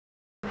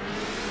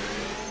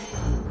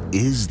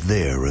Is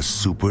there a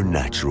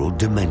supernatural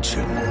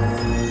dimension?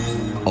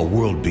 A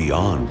world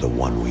beyond the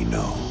one we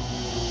know?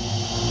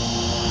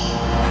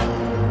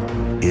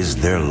 Is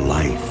there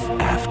life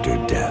after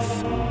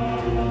death?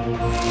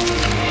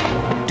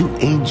 Do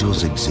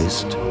angels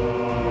exist?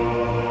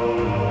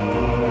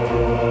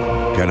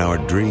 Can our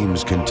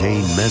dreams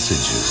contain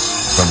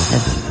messages from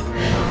heaven?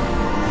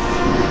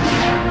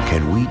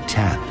 Can we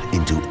tap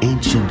into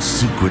ancient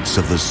secrets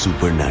of the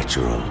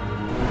supernatural?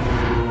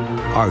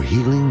 Are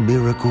healing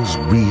miracles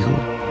real?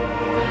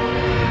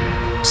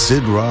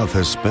 Sid Roth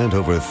has spent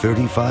over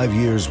 35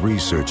 years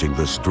researching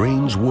the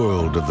strange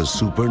world of the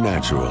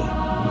supernatural.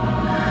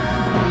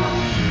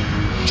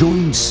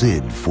 Join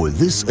Sid for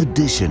this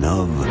edition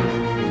of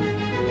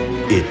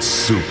It's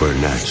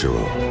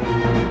Supernatural.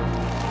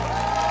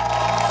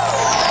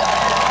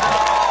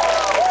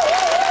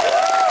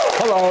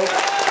 Hello,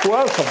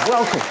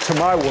 welcome to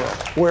my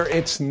world where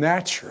it's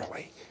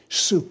naturally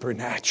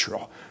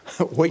supernatural.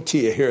 Wait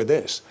till you hear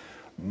this.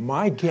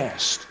 My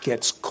guest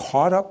gets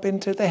caught up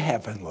into the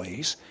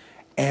heavenlies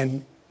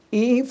and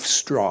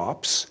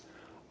eavesdrops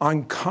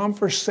on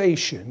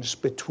conversations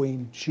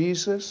between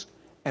Jesus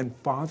and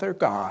Father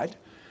God.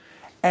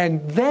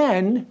 And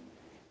then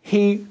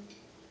he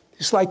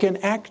is like an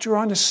actor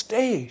on a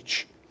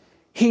stage.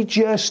 He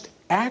just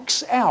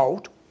acts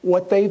out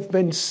what they've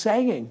been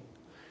saying.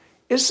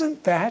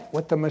 Isn't that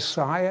what the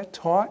Messiah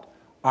taught?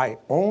 I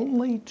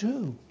only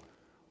do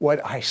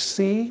what I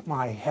see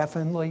my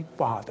heavenly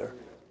Father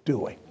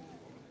doing.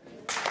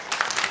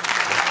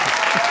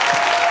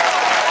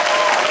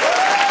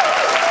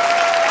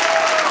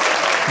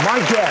 My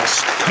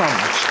guest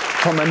comes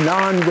from a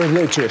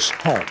non-religious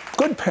home.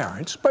 Good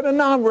parents, but a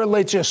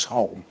non-religious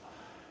home.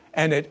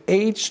 And at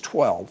age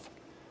 12,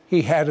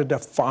 he had a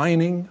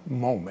defining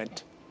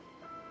moment.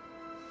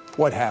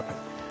 What happened?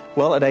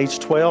 Well, at age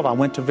 12, I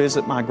went to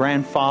visit my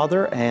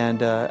grandfather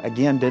and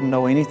again, didn't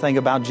know anything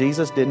about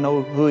Jesus, didn't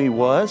know who he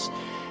was,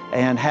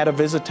 and had a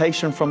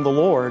visitation from the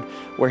Lord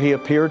where he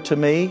appeared to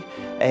me.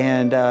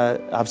 And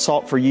I've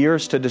sought for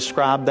years to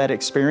describe that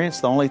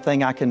experience. The only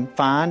thing I can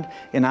find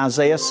in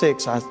Isaiah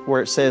 6,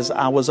 where it says,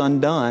 I was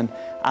undone,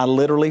 I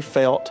literally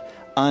felt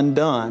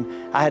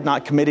undone. I had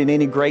not committed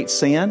any great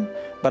sin,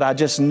 but I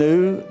just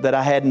knew that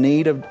I had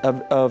need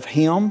of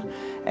Him.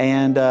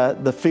 And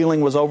the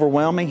feeling was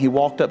overwhelming. He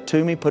walked up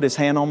to me, put his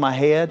hand on my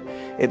head.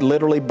 It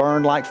literally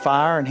burned like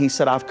fire. And he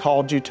said, I've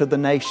called you to the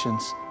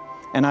nations.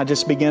 And I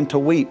just began to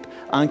weep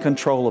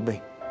uncontrollably.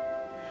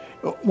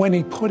 When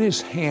he put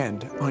his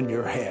hand on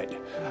your head,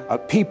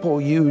 people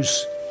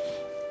use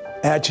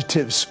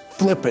adjectives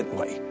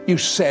flippantly. You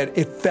said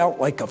it felt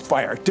like a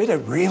fire. Did it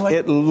really?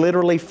 It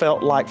literally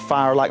felt like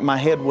fire, like my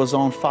head was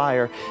on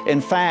fire.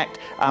 In fact,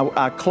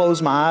 I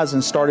closed my eyes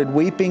and started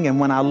weeping, and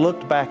when I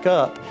looked back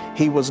up,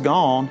 he was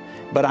gone,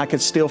 but I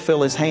could still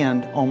feel his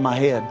hand on my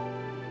head.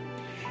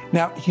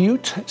 Now,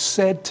 you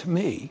said to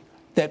me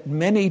that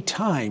many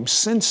times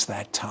since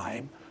that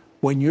time,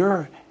 when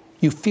you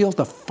feel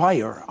the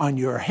fire on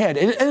your head.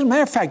 As a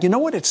matter of fact, you know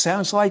what it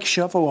sounds like?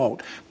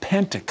 Shavuot,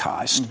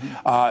 Pentecost,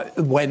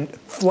 when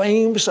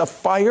flames of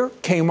fire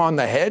came on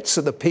the heads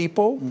of the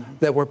people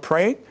that were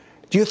praying.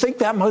 Do you think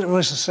that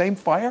was the same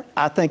fire?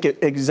 I think it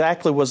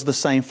exactly was the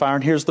same fire,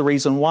 and here's the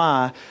reason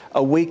why.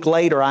 A week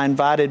later, I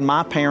invited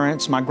my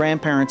parents, my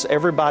grandparents,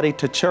 everybody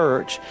to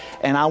church,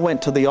 and I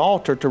went to the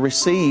altar to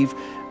receive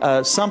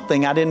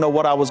something. I didn't know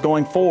what I was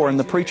going for, and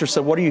the preacher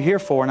said, what are you here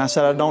for? And I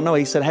said, I don't know.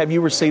 He said, have you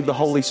received the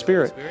Holy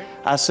Spirit?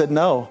 I said,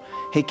 no.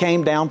 He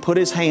came down, put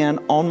his hand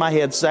on my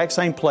head, exact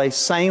same place,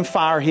 same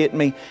fire hit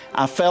me.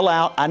 I fell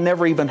out. I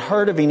never even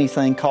heard of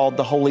anything called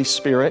the Holy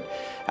Spirit.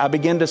 I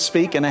began to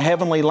speak in a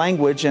heavenly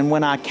language, and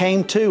when I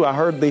came to, I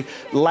heard the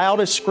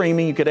loudest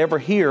screaming you could ever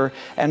hear,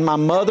 and my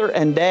mother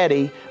and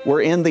daddy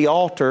were in the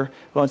altar.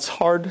 Well, it's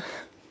hard.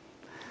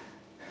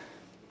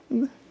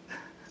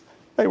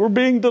 They were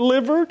being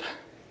delivered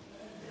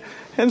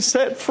and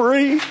set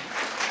free.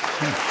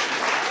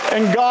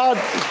 And God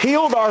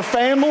healed our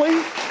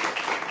family,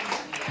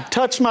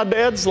 touched my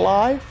dad's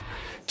life,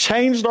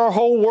 changed our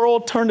whole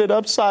world, turned it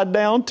upside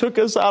down, took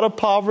us out of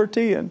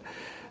poverty and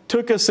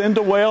took us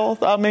into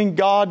wealth. I mean,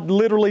 God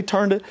literally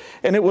turned it,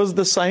 and it was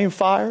the same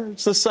fire.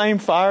 It's the same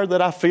fire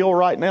that I feel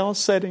right now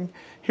sitting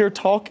here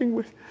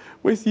talking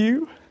with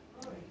you.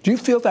 Do you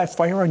feel that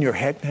fire on your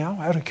head now,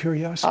 out of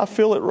curiosity? I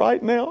feel it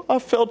right now. I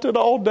felt it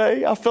all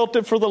day. I felt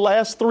it for the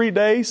last 3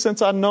 days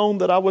since I'd known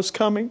that I was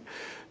coming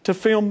to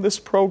film this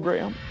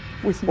program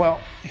with you.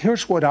 Well,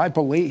 here's what I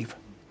believe.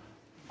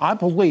 I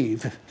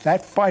believe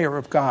that fire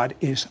of God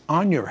is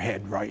on your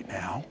head right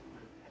now.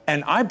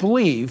 And I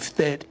believe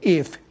that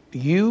if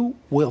you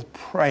will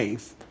pray,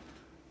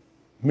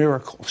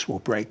 miracles will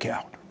break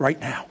out right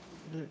now.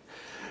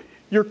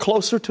 You're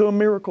closer to a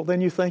miracle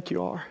than you think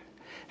you are.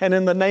 And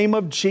in the name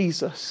of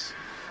Jesus,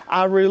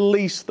 I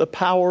release the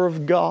power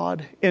of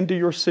God into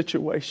your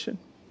situation.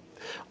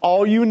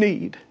 All you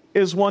need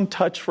is one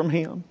touch from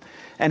Him.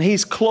 and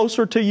He's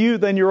closer to you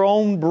than your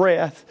own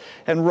breath.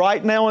 And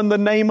right now, in the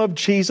name of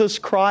Jesus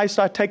Christ,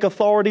 I take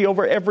authority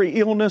over every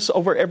illness,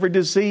 over every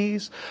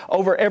disease,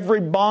 over every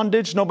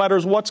bondage, no matter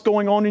what's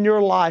going on in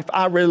your life.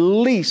 I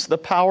release the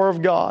power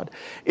of God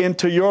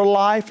into your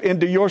life,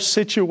 into your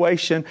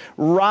situation.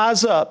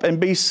 Rise up and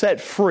be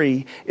set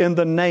free in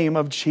the name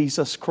of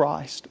Jesus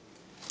Christ.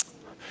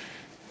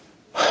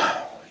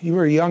 You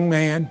were a young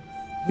man.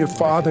 Your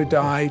father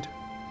died.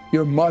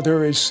 Your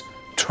mother is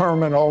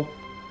terminal.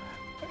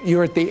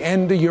 You're at the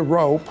end of your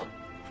rope.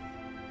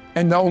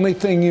 And the only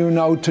thing you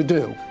know to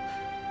do,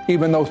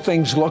 even though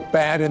things look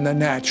bad in the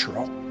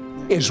natural,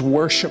 is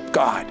worship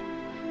God.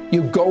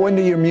 You go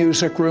into your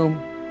music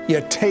room.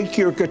 You take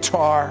your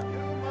guitar.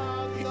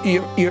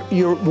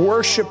 You're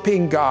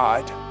worshiping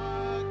God.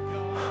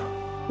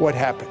 What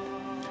happened?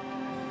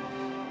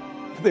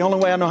 The only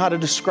way I know how to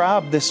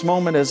describe this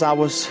moment is I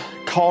was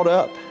caught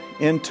up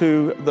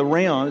into the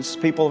realms.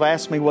 People have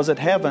asked me, was it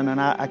heaven?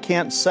 And I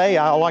can't say.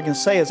 All I can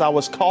say is I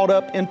was caught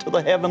up into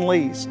the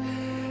heavenlies.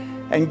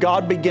 And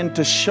God began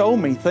to show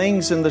me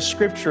things in the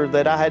Scripture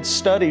that I had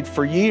studied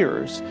for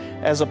years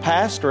as a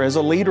pastor, as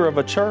a leader of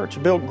a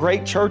church, built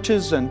great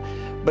churches,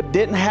 but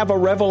didn't have a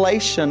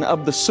revelation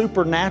of the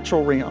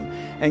supernatural realm.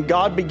 And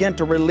God began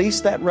to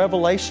release that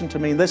revelation to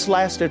me. This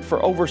lasted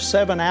for over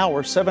 7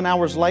 hours. 7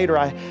 hours later,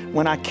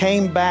 when I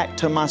came back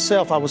to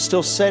myself, I was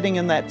still sitting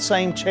in that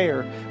same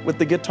chair with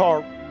the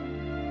guitar.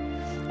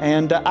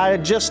 And I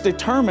had just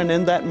determined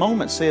in that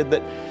moment, said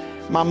that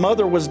my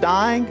mother was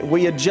dying.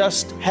 We had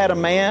just had a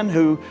man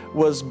who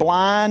was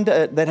blind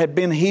that had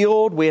been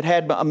healed. We had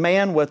had a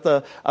man with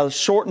a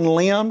shortened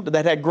limb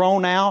that had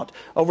grown out.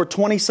 Over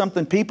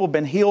 20-something people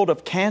been healed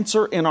of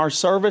cancer in our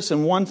service,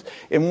 in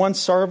one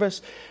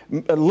service.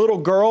 A little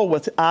girl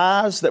with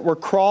eyes that were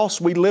crossed.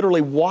 We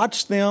literally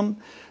watched them.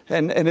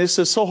 And it's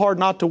just so hard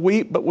not to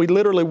weep, but we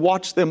literally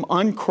watched them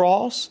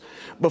uncross.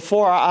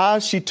 Before our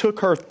eyes, she took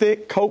her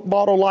thick Coke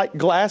bottle-like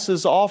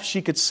glasses off.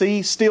 She could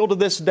see still to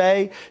this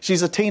day.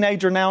 She's a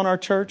teenager now in our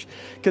church.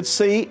 Could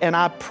see. And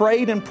I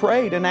prayed and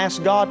prayed and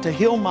asked God to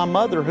heal my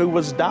mother who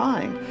was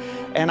dying.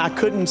 And I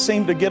couldn't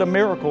seem to get a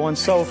miracle. And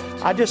so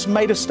I just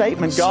made a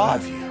statement,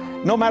 God,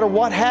 no matter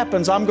what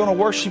happens, I'm going to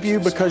worship you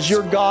because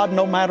you're God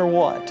no matter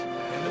what.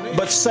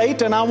 But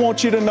Satan, I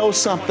want you to know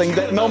something,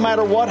 that no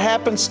matter what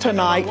happens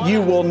tonight,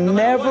 you will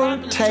never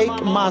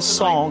take my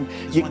song.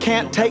 You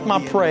can't take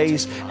my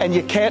praise, and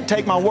you can't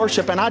take my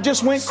worship. And I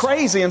just went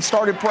crazy and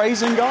started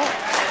praising God.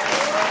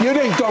 You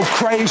didn't go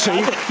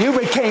crazy. You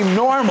became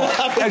normal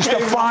as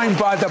defined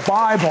by the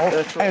Bible.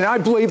 Right. And I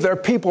believe there are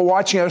people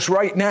watching us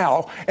right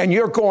now, and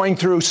you're going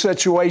through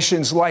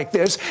situations like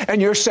this,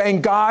 and you're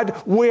saying, God,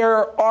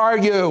 where are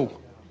you?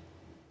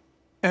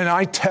 And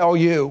I tell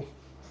you,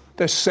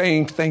 the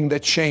same thing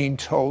that Shane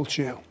told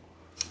you.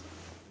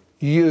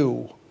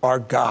 You are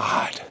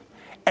God.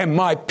 And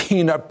my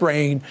peanut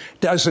brain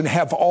doesn't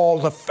have all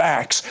the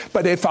facts.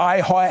 But if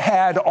I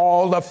had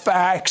all the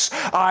facts,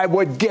 I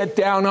would get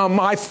down on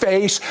my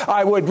face.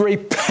 I would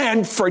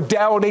repent for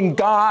doubting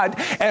God.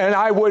 And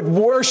I would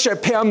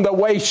worship Him the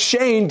way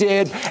Shane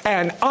did.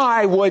 And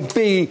I would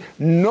be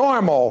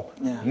normal.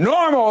 Yeah.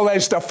 Normal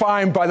as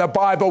defined by the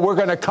Bible. We're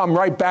going to come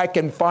right back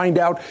and find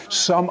out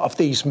some of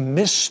these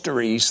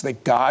mysteries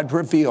that God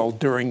revealed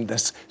during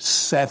this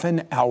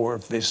 7-hour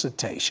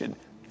visitation.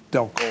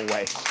 Don't go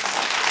away.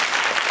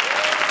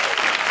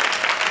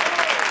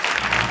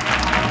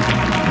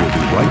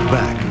 Right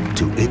back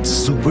to It's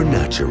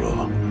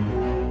Supernatural.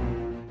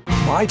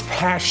 My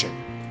passion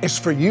is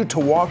for you to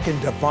walk in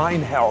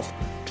divine health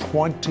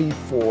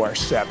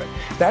 24/7.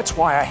 That's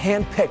why I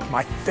handpicked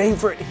my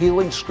favorite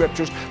healing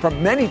scriptures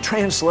from many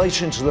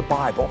translations of the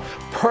Bible,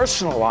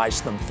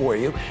 personalized them for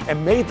you,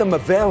 and made them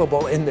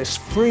available in this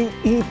free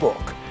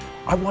ebook.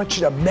 I want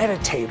you to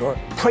meditate or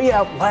pray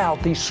out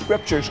loud these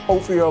scriptures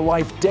over your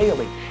life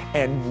daily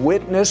and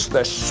witness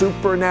the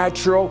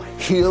supernatural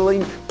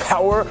healing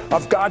power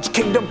of God's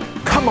kingdom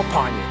come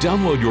upon you.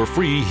 Download your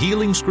free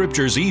Healing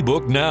Scriptures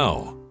ebook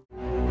now. We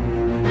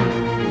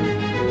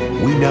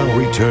now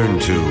return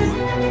to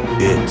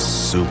It's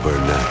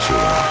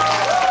Supernatural.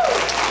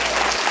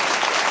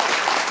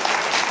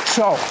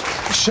 So,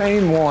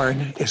 Shane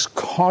Warren is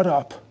caught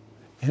up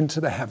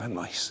into the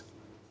heavenlies.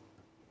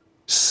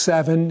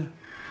 7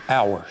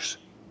 hours.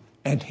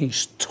 And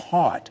he's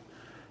taught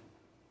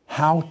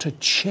how to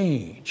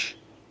change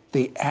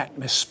the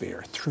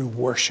atmosphere through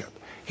worship.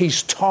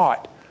 He's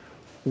taught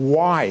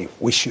why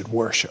we should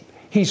worship.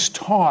 He's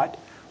taught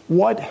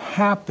what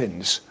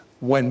happens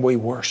when we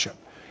worship.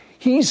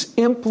 He's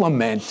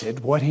implemented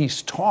what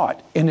he's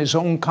taught in his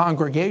own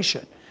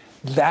congregation.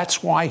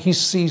 That's why he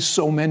sees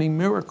so many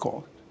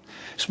miracles.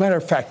 As a matter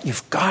of fact,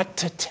 you've got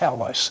to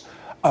tell us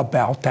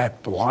about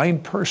that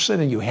blind person,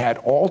 and you had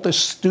all the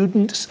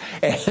students,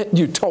 and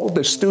you told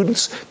the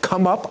students,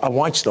 come up, I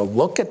want you to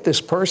look at this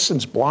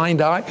person's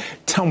blind eye.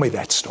 Tell me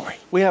that story.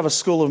 We have a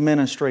school of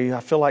ministry. I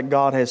feel like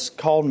God has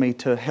called me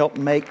to help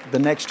make the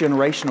next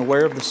generation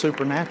aware of the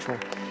supernatural.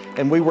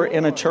 And we were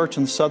in a church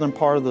in the southern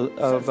part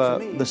of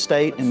the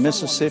state in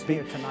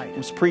Mississippi. I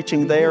was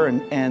preaching there,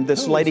 and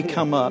this lady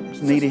come up,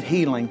 needed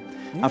healing.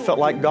 I felt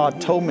like God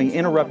told me,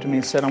 interrupted me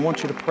and said, I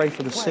want you to pray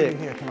for the sick.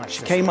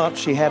 She came up,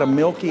 she had a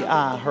milky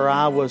eye. Her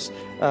eye was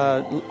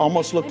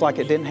almost looked like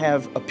it didn't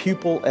have a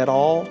pupil at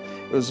all.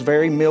 It was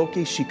very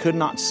milky. She could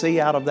not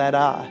see out of that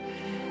eye.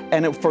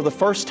 And for the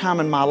first time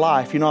in my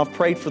life, I've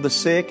prayed for the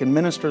sick and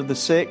ministered to the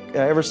sick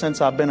ever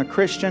since I've been a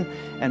Christian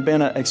and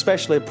been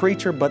especially a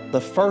preacher. But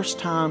the first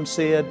time,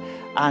 Sid,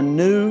 I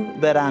knew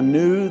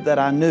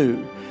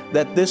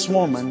that this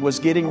woman was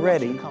getting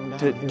ready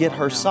to get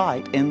her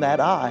sight in that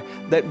eye,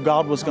 that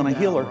God was going to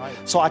heal her.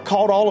 So I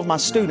called all of my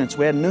students.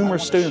 We had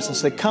numerous students. I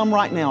said, come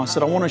right now. I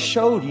said, I want to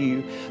show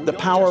you the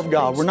power of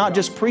God. We're not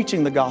just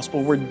preaching the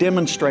gospel, we're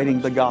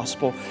demonstrating the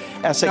gospel.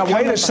 I said, now,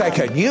 wait a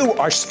second. You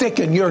are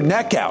sticking your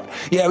neck out.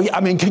 Yeah, I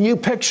mean, can you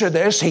picture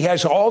this? He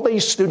has all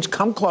these students.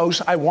 Come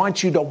close. I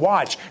want you to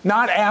watch.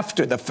 Not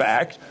after the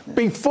fact,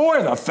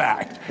 before the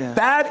fact. Yeah.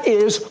 That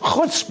is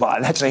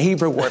chutzpah. That's a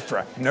Hebrew word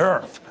for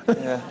nerve.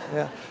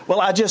 Yeah.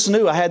 Well, I just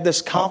knew I had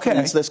this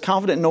confidence, this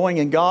confident knowing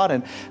in God,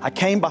 and I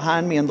came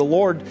behind me, and the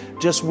Lord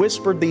just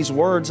whispered these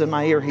words in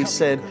my ear. He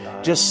said,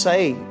 just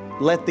say,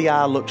 let the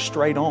eye look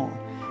straight on.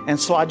 And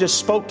so I just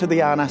spoke to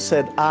the eye, and I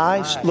said,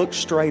 eyes, look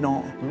straight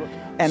on.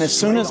 And as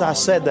soon as I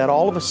said that,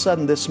 all of a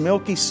sudden this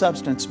milky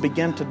substance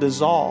began to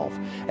dissolve,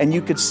 and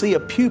you could see a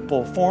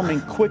pupil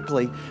forming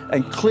quickly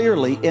and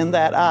clearly in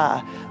that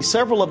eye.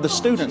 Several of the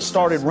students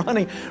started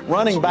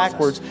running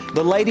backwards.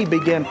 The lady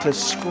began to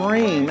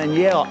scream and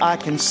yell, I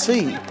can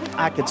see,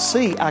 I could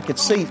see, I could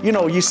see.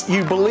 You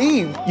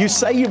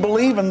say you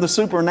believe in the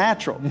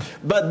supernatural,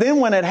 but then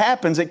when it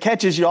happens, it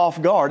catches you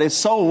off guard. It's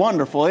so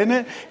wonderful, isn't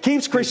it?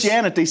 Keeps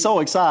Christianity so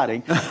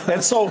exciting.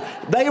 And so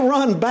they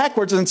run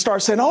backwards and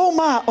start saying, oh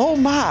my, oh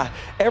my.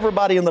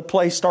 Everybody in the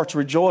place starts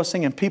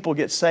rejoicing, and people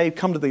get saved,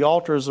 come to the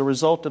altar as a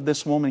result of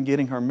this woman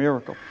getting her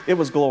miracle. It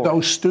was glorious.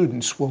 Those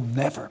students will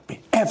never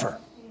ever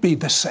be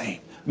the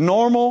same.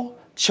 Normal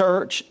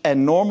church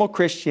and normal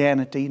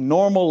Christianity,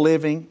 normal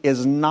living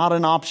is not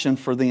an option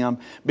for them,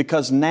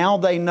 because now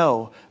they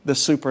know the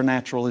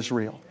supernatural is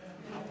real.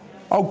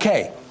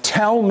 Okay,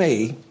 tell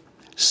me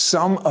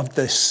some of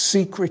the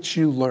secrets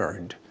you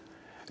learned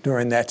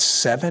during that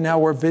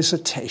 7-hour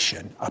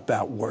visitation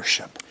about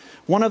worship.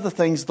 One of the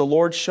things the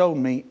Lord showed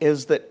me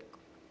is that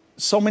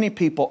so many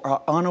people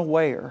are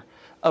unaware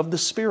of the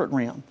spirit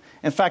realm.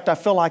 In fact, I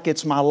feel like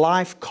it's my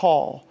life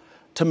call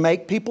to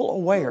make people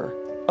aware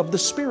of the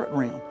spirit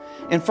realm.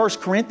 In 1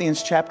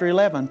 Corinthians chapter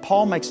 11,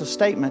 Paul makes a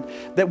statement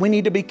that we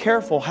need to be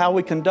careful how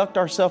we conduct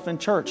ourselves in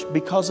church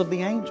because of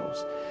the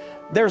angels.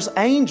 There's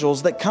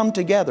angels that come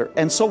together.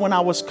 And so when I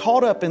was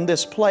caught up in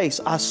this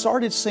place, I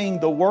started seeing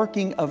the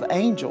working of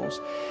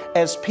angels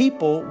as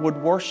people were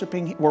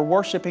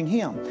worshiping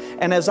Him.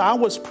 And as I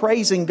was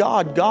praising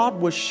God,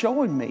 God was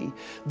showing me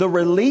the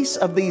release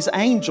of these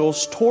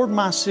angels toward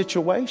my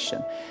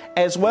situation,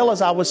 as well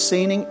as I was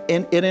seeing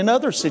it in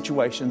other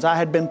situations. I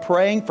had been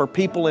praying for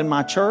people in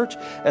my church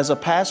as a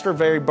pastor,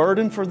 very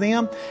burdened for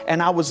them,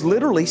 and I was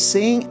literally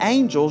seeing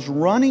angels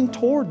running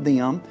toward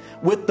them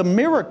with the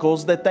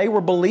miracles that they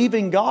were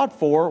believing God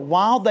for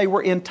while they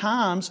were in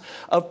times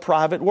of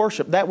private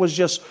worship. That was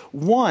just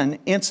one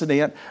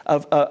incident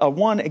of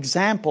one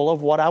example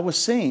of what I was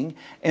seeing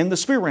in the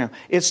spirit realm.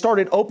 It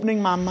started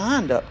opening my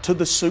mind up to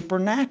the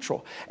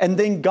supernatural. And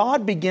then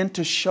God began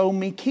to show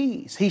me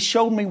keys. He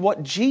showed me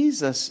what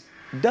Jesus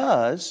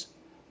does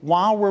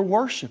while we're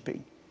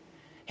worshiping.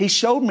 He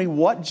showed me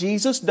what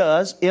Jesus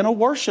does in a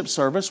worship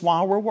service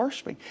while we're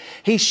worshiping.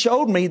 He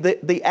showed me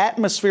the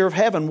atmosphere of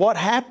heaven, what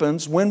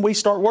happens when we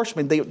start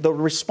worshiping, the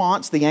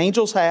response the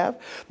angels have,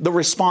 the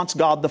response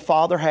God the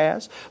Father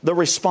has, the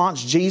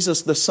response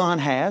Jesus the Son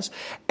has.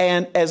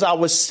 And as I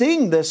was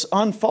seeing this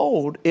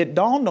unfold, it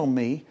dawned on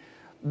me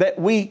that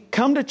we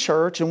come to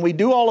church and we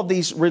do all of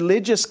these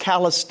religious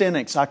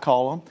calisthenics, I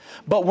call them,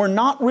 but we're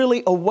not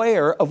really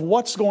aware of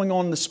what's going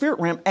on in the spirit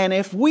realm. And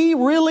if we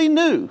really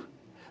knew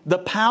the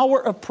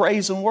power of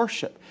praise and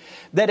worship,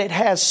 that it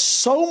has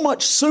so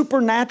much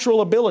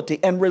supernatural ability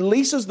and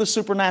releases the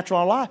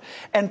supernatural in our life,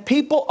 and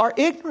people are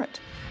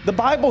ignorant. The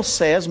Bible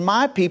says,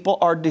 my people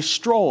are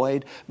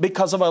destroyed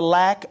because of a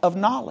lack of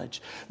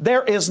knowledge.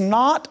 There is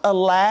not a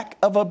lack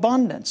of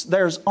abundance.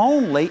 There's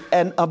only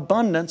an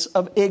abundance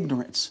of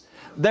ignorance.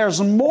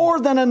 There's more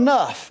than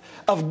enough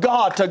of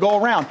God to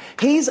go around.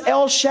 He's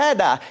El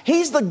Shaddai.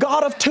 He's the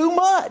God of too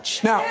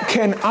much. Now,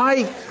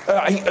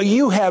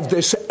 you have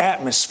this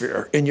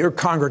atmosphere in your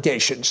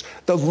congregations.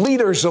 The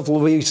leaders of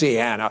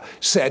Louisiana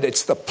said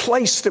it's the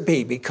place to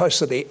be because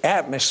of the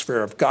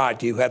atmosphere of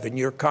God you have in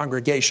your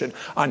congregation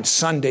on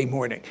Sunday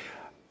morning.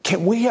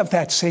 Can we have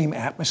that same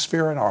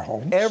atmosphere in our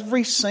homes?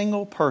 Every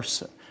single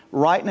person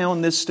right now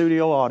in this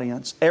studio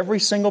audience, every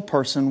single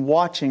person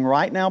watching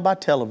right now by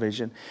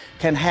television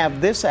can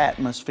have this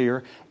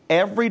atmosphere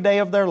every day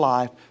of their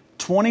life,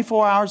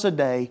 24 hours a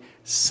day,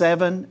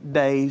 7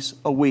 days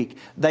a week.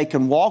 They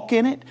can walk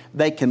in it.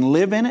 They can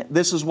live in it.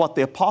 This is what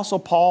the Apostle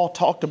Paul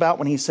talked about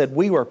when he said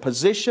we were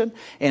positioned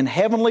in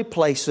heavenly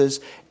places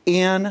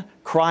in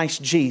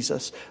Christ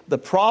Jesus. The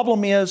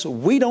problem is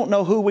we don't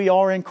know who we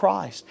are in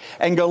Christ.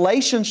 And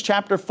Galatians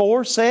chapter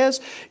 4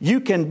 says you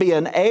can be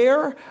an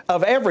heir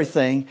of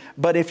everything,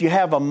 but if you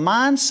have a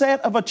mindset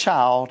of a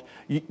child,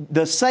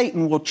 the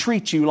Satan will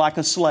treat you like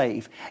a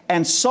slave.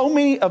 And so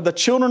many of the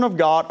children of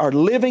God are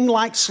living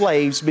like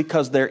slaves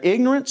because they're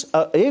ignorant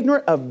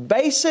of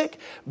basic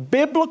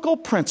biblical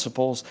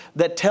principles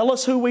that tell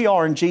us who we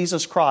are in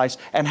Jesus Christ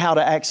and how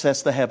to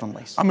access the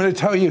heavenlies. I'm going to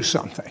tell you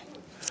something.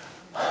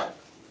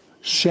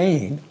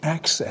 Shane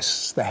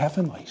accesses the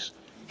heavenlies.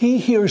 He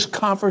hears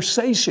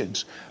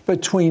conversations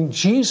between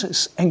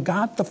Jesus and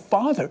God the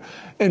Father.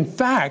 In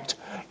fact,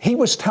 he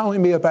was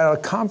telling me about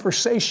a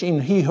conversation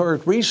he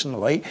heard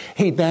recently.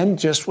 He then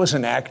just was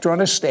an actor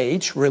on a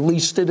stage,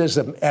 released it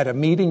at a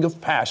meeting of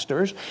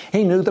pastors.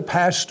 He knew the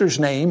pastor's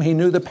name. He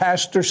knew the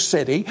pastor's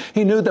city.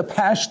 He knew the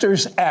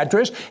pastor's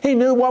address. He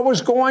knew what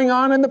was going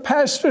on in the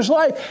pastor's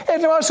life.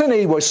 It wasn't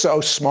he was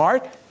so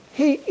smart.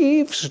 He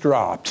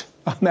eavesdropped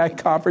on that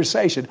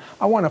conversation.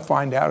 I want to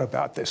find out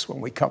about this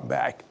when we come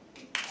back.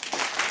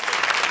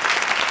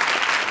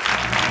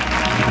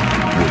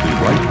 We'll be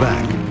right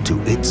back to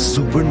It's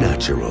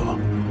Supernatural.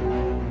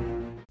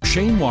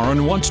 Shane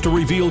Warren wants to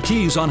reveal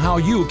keys on how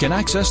you can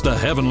access the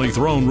heavenly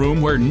throne room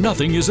where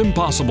nothing is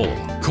impossible.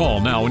 Call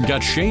now and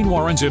get Shane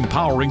Warren's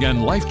empowering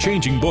and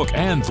life-changing book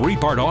and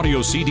 3-part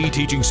audio CD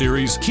teaching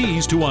series,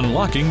 Keys to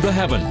Unlocking the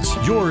Heavens.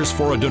 Yours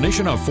for a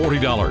donation of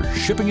 $40.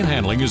 Shipping and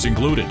handling is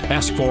included.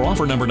 Ask for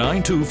offer number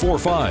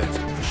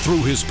 9245.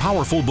 Through his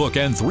powerful book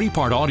and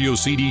 3-part audio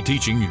CD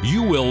teaching,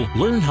 you will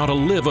learn how to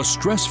live a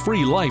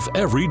stress-free life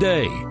every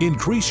day,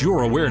 increase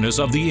your awareness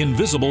of the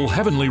invisible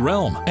heavenly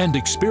realm, and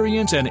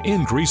experience an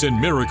increase in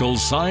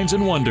miracles, signs,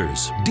 and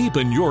wonders.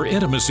 Deepen your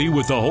intimacy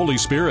with the Holy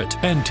Spirit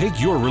and take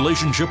your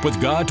relationship with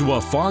God to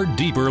a far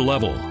deeper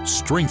level.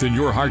 Strengthen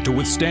your heart to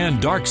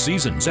withstand dark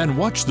seasons and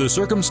watch the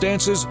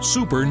circumstances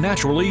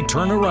supernaturally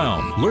turn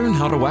around. Learn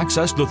how to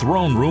access the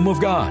throne room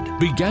of God.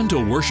 Begin to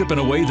worship in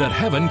a way that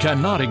heaven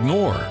cannot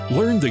ignore.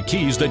 Learn the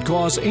keys that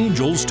cause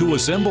angels to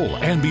assemble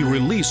and be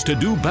released to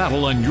do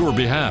battle on your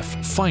behalf.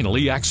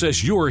 Finally,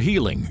 access your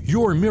healing,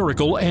 your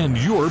miracle, and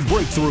your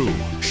breakthrough.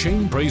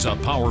 Shane prays a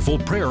powerful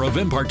prayer of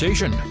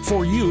impartation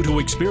for you to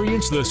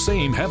experience the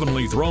same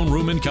heavenly throne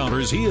room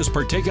encounters he has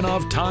partaken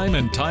of time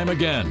and time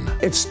again.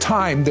 It's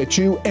time that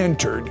you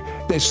entered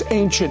this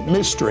ancient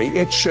mystery.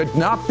 It should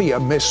not be a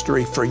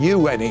mystery for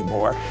you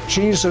anymore.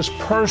 Jesus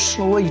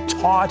personally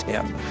taught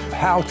him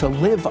how to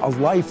live a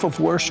life of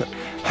worship,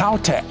 how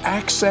to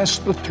access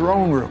the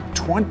throne room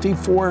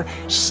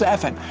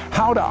 24/7,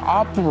 how to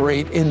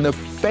operate in the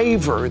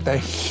favor, the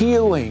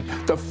healing,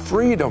 the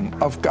freedom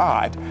of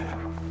God.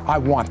 I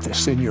want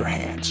this in your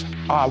hands.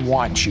 I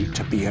want you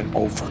to be an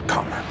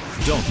overcomer.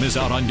 Don't miss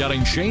out on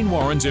getting Shane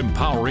Warren's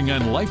empowering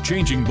and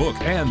life-changing book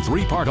and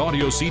 3-part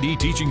audio CD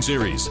teaching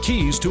series,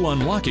 Keys to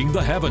Unlocking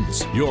the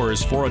Heavens.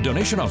 Yours for a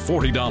donation of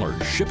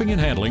 $40. Shipping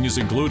and handling is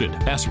included.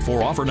 Ask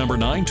for offer number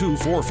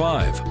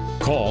 9245.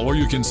 Call or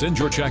you can send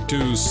your check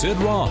to Sid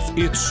Roth.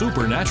 It's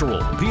Supernatural.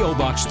 P.O.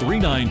 Box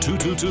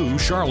 39222,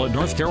 Charlotte,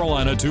 North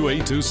Carolina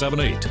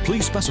 28278.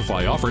 Please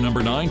specify offer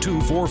number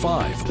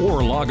 9245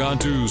 or log on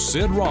to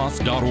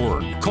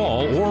sidroth.org.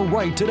 Call or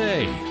write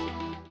today.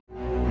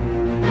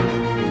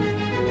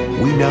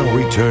 We now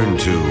return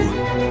to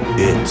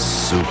It's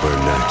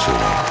Supernatural.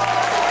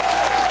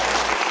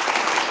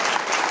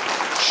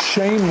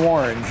 Shane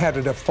Warren had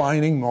a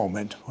defining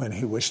moment when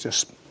he was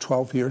just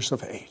 12 years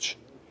of age.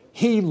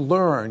 He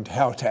learned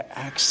how to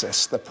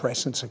access the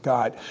presence of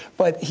God,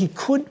 but he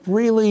couldn't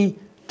really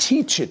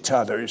teach it to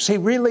others. He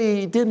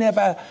really didn't have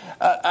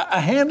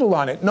a handle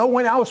on it. No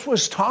one else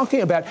was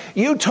talking about it.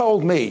 You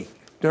told me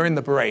during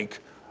the break,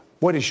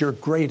 what is your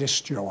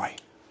greatest joy?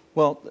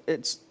 Well,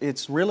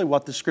 it's really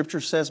what the Scripture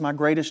says my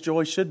greatest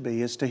joy should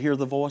be, is to hear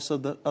the voice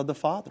of the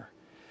Father.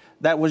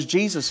 That was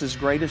Jesus'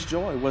 greatest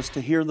joy, was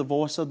to hear the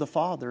voice of the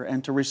Father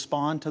and to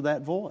respond to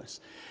that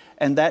voice.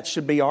 And that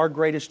should be our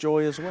greatest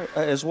joy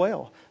as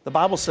well. The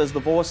Bible says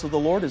the voice of the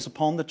Lord is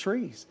upon the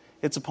trees.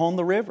 It's upon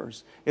the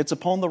rivers. It's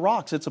upon the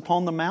rocks. It's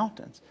upon the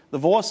mountains. The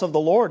voice of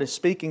the Lord is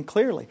speaking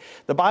clearly.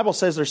 The Bible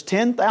says there's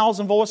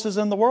 10,000 voices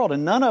in the world,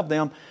 and none of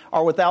them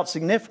are without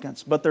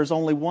significance. But there's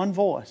only one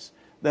voice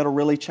that'll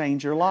really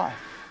change your life.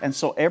 And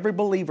so every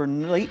believer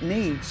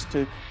needs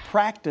to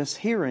practice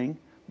hearing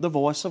the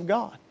voice of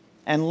God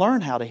and learn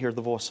how to hear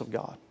the voice of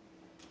God.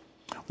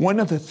 One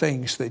of the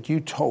things that you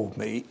told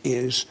me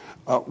is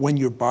when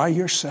you're by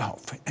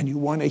yourself and you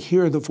want to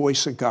hear the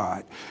voice of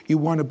God, you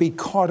want to be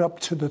caught up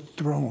to the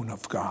throne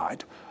of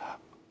God,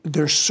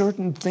 there's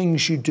certain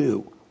things you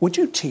do. Would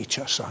you teach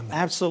us on that?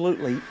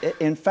 Absolutely.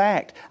 In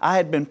fact, I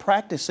had been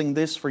practicing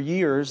this for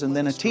years, and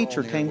then a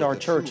teacher came to our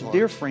church, a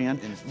dear friend,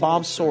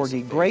 Bob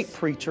Sorge, great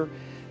preacher,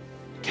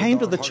 came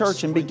to the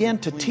church and began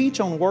to teach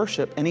on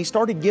worship, and he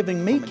started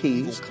giving me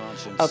keys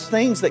of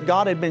things that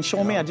God had been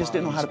showing me. I just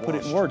didn't know how to put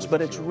it in words,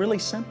 but it's really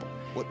simple.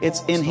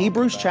 It's in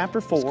Hebrews chapter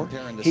 4,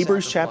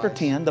 Hebrews chapter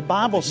 10. The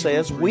Bible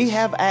says we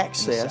have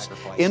access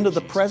into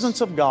the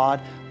presence of God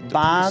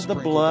by the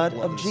blood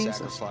of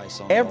Jesus.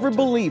 Every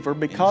believer,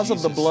 because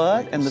of the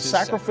blood and the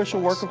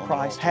sacrificial work of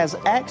Christ, has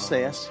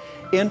access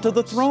into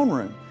the throne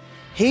room.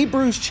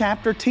 Hebrews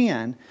chapter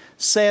 10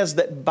 says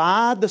that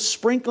by the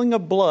sprinkling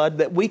of blood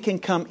that we can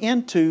come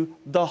into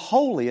the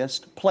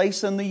holiest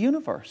place in the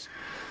universe.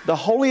 The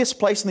holiest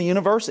place in the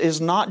universe is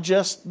not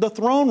just the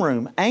throne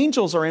room.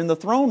 Angels are in the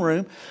throne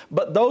room,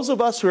 but those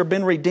of us who have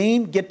been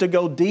redeemed get to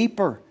go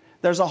deeper.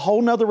 There's a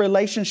whole nother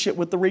relationship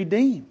with the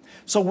redeemed.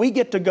 So we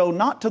get to go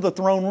not to the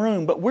throne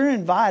room, but we're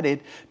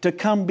invited to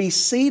come be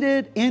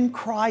seated in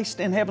Christ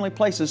in heavenly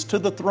places, to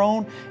the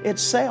throne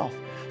itself.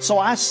 So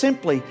I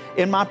simply,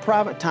 in my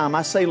private time,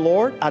 I say,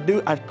 Lord,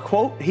 I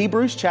quote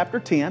Hebrews chapter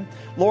 10,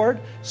 Lord,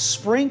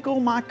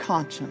 sprinkle my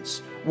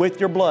conscience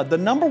with your blood. The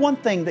number one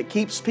thing that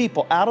keeps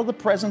people out of the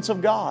presence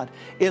of God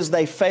is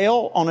they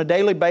fail on a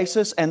daily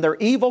basis, and their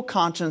evil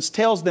conscience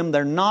tells them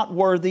they're not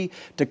worthy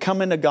to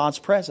come into God's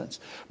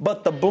presence.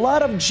 But the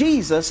blood of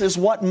Jesus is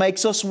what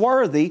makes us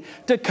worthy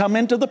to come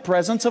into the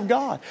presence of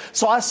God.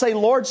 So I say,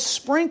 Lord,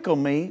 sprinkle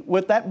me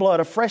with that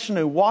blood afresh and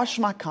new, wash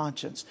my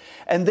conscience.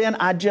 And then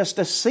I just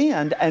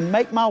ascend and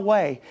make my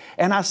way.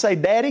 And I say,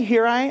 Daddy,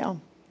 here I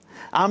am.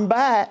 I'm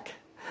back.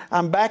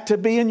 I'm back to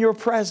be in your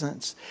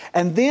presence.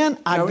 And then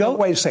I go...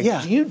 Wait a second.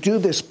 Yeah. Do you do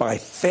this by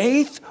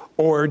faith,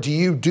 or do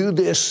you do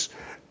this...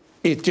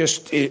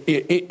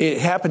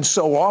 It happens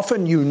so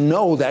often, you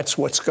know that's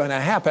what's going to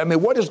happen. I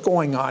mean, what is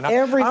going on?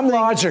 I'm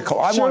logical.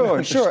 I want to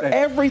understand. Sure.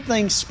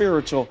 Everything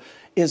spiritual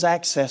is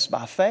accessed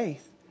by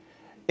faith.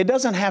 It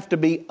doesn't have to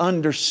be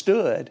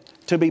understood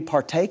to be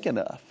partaken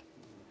of.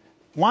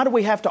 Why do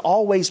we have to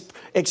always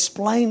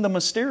explain the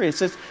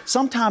mysterious?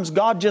 Sometimes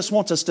God just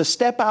wants us to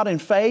step out in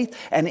faith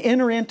and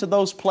enter into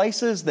those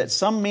places that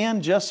some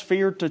men just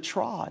fear to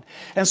trod.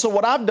 And so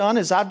what I've done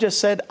is I've just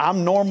said,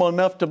 I'm normal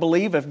enough to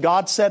believe if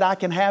God said I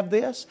can have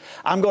this,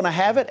 I'm going to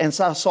have it. And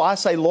so I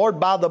say, Lord,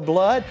 by the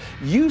blood,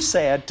 you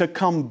said to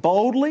come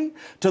boldly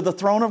to the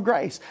throne of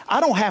grace.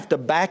 I don't have to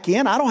back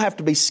in. I don't have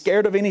to be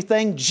scared of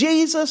anything.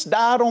 Jesus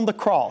died on the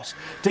cross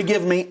to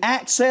give me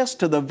access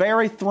to the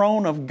very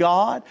throne of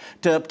God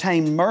to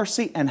obtain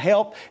mercy and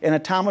help in a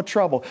time of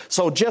trouble.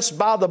 So just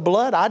by the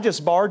blood, I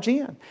just barge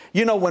in.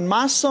 You know, when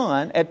my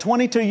son at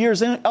 22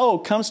 years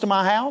old comes to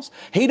my house,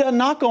 he doesn't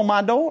knock on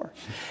my door.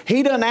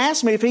 He doesn't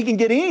ask me if he can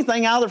get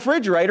anything out of the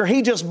refrigerator.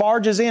 He just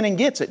barges in and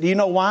gets it. Do you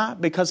know why?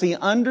 Because he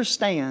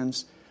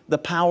understands the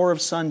power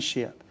of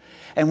sonship.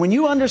 And when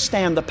you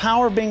understand the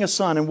power of being a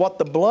son and what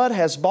the blood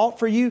has bought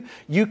for you,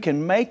 you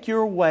can make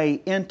your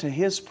way into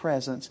His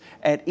presence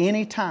at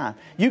any time.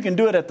 You can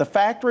do it at the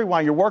factory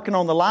while you're working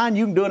on the line.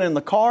 You can do it in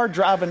the car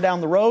driving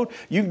down the road.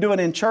 You can do it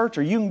in church,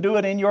 or you can do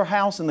it in your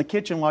house in the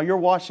kitchen while you're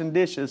washing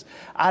dishes.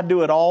 I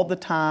do it all the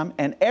time,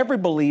 and every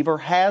believer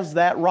has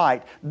that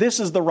right. This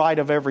is the right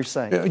of every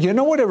saint. You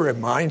know what it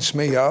reminds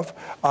me of?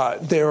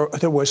 There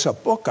was a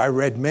book I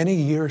read many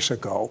years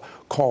ago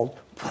called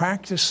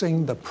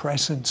Practicing the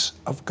Presence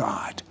of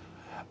God.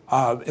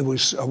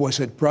 Was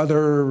it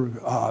Brother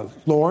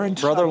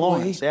Lawrence? Brother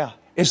Lawrence, yeah.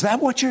 Is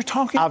that what you're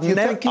talking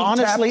about?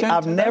 Honestly,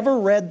 I've never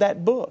read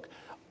that book.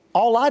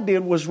 All I did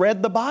was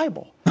read the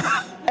Bible.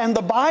 And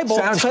the Bible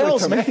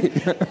tells me,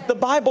 the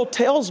Bible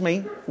tells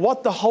me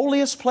what the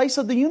holiest place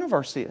of the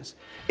universe is.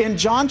 In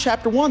John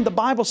chapter 1, the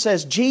Bible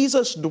says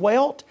Jesus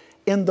dwelt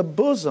in the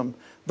bosom,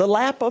 the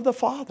lap of the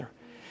Father.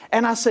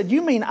 And I said,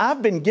 you mean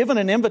I've been given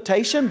an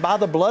invitation by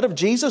the blood of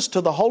Jesus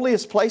to the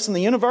holiest place in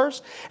the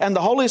universe? And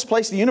the holiest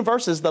place in the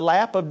universe is the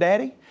lap of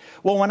Daddy?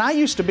 Well, when I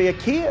used to be a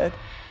kid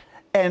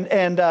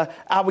and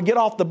I would get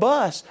off the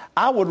bus,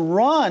 I would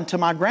run to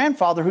my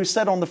grandfather who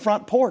sat on the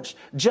front porch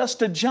just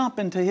to jump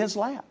into his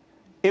lap.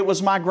 It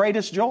was my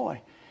greatest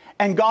joy.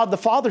 And God the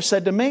Father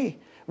said to me,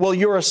 well,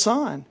 you're a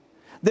son.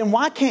 Then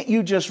why can't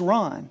you just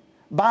run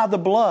by the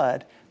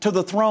blood to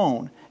the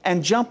throne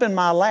and jump in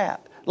my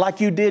lap like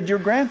you did your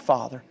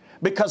grandfather?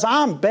 Because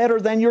I'm better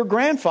than your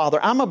grandfather.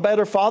 I'm a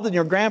better father than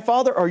your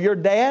grandfather or your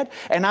dad,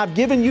 and I've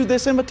given you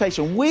this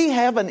invitation. We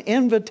have an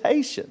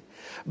invitation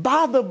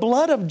by the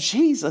blood of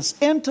Jesus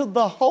into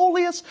the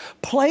holiest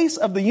place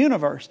of the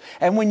universe.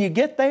 And when you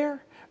get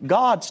there,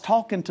 God's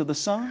talking to the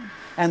Son,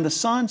 and the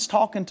Son's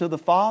talking to the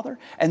Father,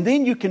 and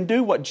then you can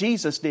do what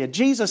Jesus did.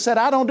 Jesus said,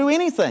 I don't do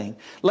anything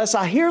unless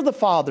I hear the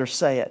Father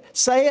say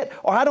it,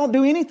 or I don't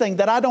do anything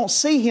that I don't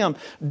see Him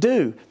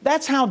do.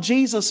 That's how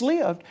Jesus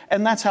lived,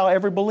 and that's how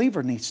every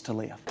believer needs to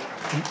live.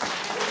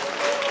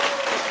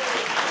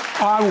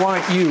 I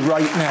want you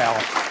right now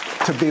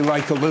to be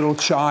like a little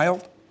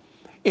child.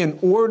 In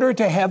order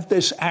to have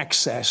this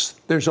access,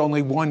 there's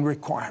only one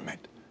requirement.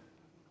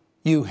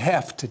 You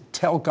have to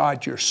tell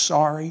God you're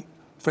sorry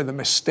for the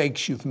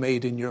mistakes you've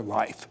made in your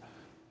life.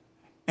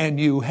 And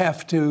you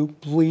have to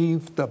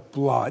believe the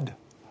blood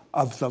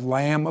of the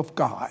Lamb of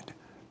God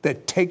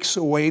that takes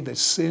away the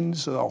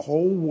sins of the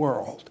whole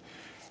world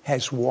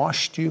has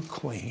washed you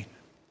clean.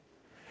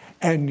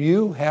 And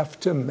you have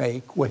to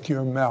make with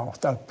your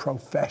mouth a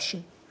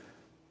profession.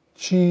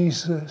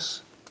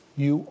 Jesus,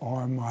 you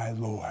are my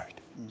Lord.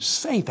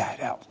 Say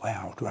that out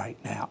loud right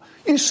now.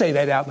 You say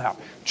that out loud.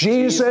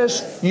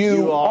 Jesus,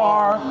 you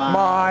are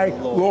my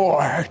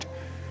Lord.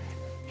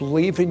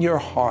 Believe in your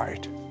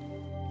heart.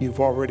 You've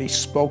already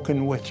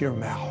spoken with your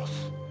mouth.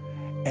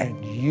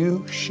 And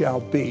you shall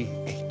be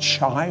a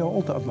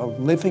child of the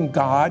living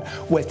God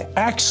with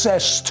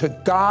access to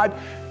God.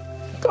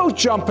 Go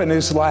jump in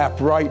His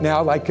lap right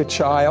now like a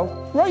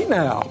child. Right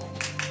now.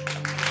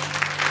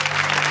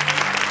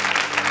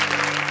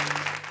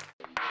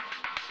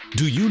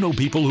 Do you know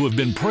people who have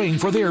been praying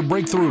for their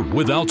breakthrough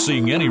without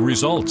seeing any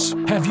results?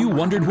 Have you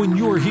wondered when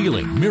your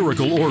healing,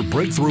 miracle, or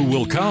breakthrough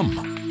will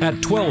come? At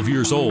 12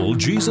 years old,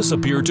 Jesus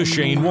appeared to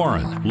Shane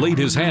Warren, laid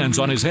His hands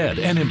on his head,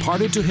 and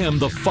imparted to him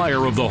the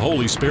fire of the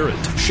Holy Spirit.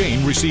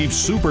 Shane received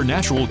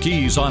supernatural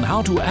keys on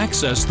how to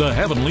access the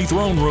heavenly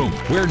throne room,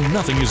 where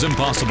nothing is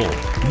impossible.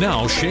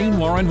 Now, Shane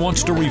Warren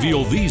wants to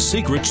reveal these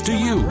secrets to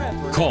you.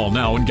 Call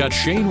now and get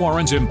Shane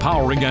Warren's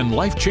empowering and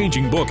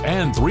life-changing book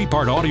and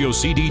 3-part audio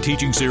CD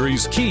teaching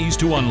series, Keys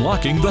to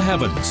Unlocking the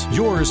Heavens.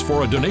 Yours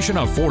for a donation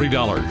of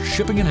 $40.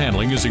 Shipping and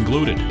handling is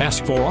included.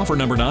 Ask for offer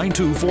number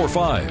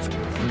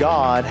 9245.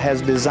 God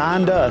has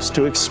designed us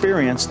to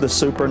experience the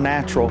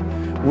supernatural.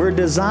 We're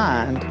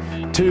designed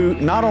to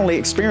not only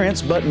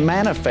experience but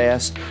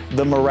manifest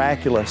the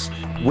miraculous.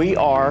 We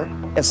are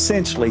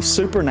essentially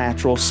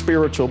supernatural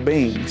spiritual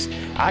beings.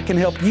 I can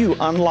help you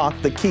unlock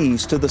the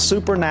keys to the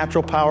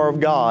supernatural power of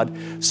God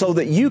so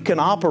that you can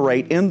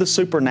operate in the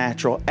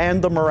supernatural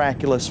and the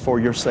miraculous for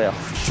yourself.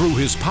 Through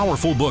his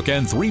powerful book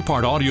and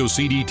 3-part audio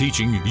CD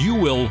teaching, you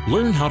will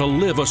learn how to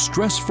live a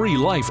stress-free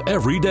life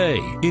every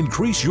day,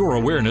 increase your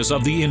awareness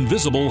of the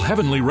invisible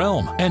heavenly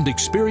realm, and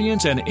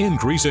experience an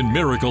increase in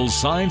miracles,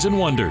 signs, and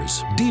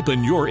wonders.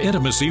 Deepen your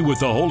intimacy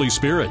with the Holy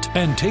Spirit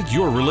and take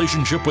your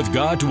relationship with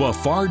God to a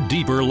far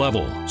deeper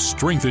level.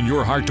 Strengthen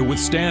your heart to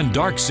withstand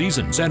dark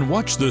seasons and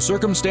watch the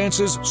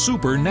circumstances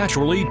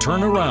supernaturally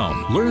turn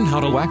around. Learn how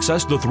to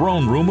access the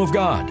throne room of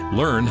God.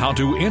 Learn how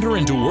to enter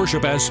into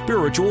worship as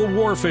spiritual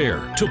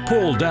warfare, to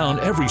pull down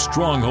every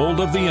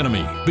stronghold of the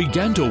enemy.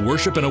 Begin to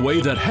worship in a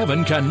way that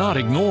heaven cannot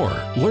ignore.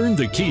 Learn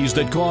the keys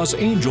that cause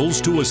angels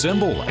to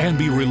assemble and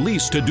be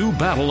released to do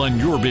battle on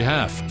your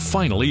behalf.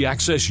 Finally,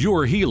 access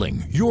your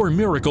healing, your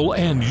miracle,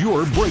 and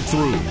your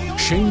breakthrough.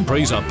 Shane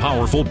prays a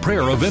powerful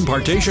prayer of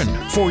impartation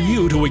for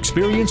you to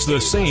experience the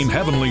same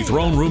heavenly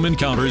throne room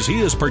encounters he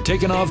has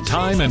partaken of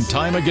time and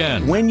time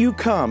again. When you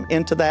come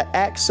into that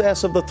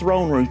access of the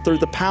throne room through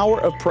the power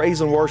of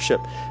praise and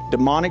worship,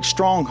 demonic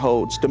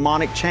strongholds,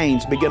 demonic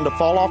chains begin to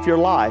fall off your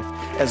life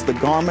as the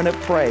garment of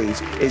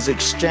praise is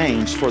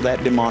exchanged for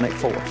that demonic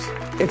force.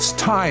 It's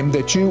time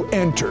that you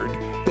entered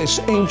this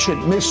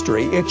ancient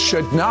mystery. It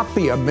should not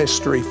be a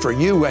mystery for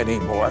you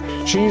anymore.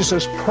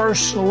 Jesus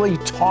personally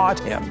taught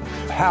him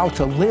how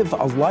to live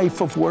a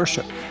life of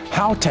worship,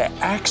 how to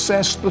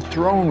access the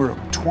throne room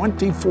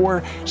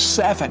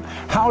 24/7,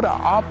 how to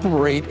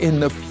operate in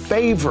the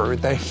favor,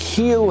 the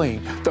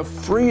healing, the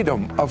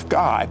freedom of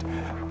God.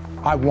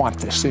 I want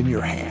this in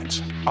your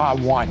hands. I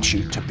want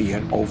you to be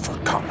an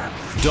overcomer.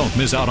 Don't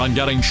miss out on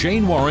getting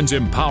Shane Warren's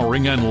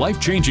empowering and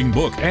life-changing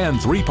book and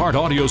 3-part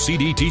audio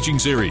CD teaching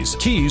series,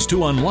 Keys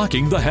to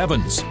Unlocking the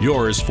Heavens.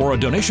 Yours for a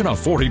donation of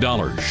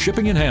 $40.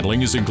 Shipping and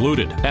handling is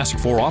included. Ask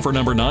for offer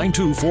number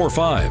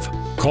 9245.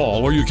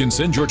 Call or you can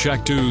send your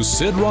check to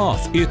Sid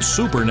Roth. It's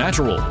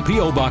Supernatural.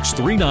 P.O. Box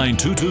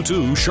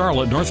 39222,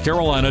 Charlotte, North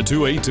Carolina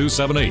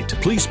 28278.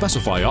 Please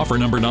specify offer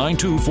number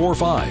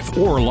 9245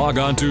 or log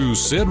on to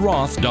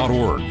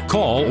sidroth.org.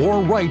 Call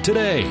or write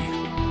today.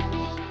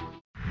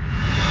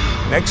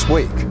 Next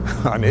week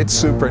on It's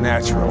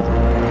Supernatural,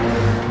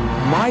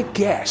 my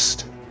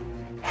guest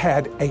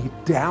had a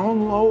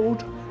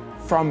download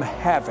from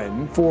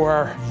heaven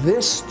for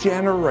this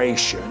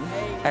generation,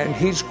 and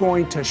he's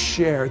going to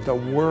share the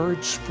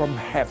words from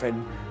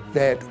heaven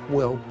that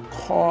will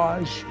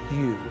cause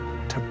you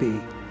to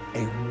be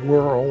a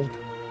world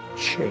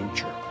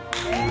changer.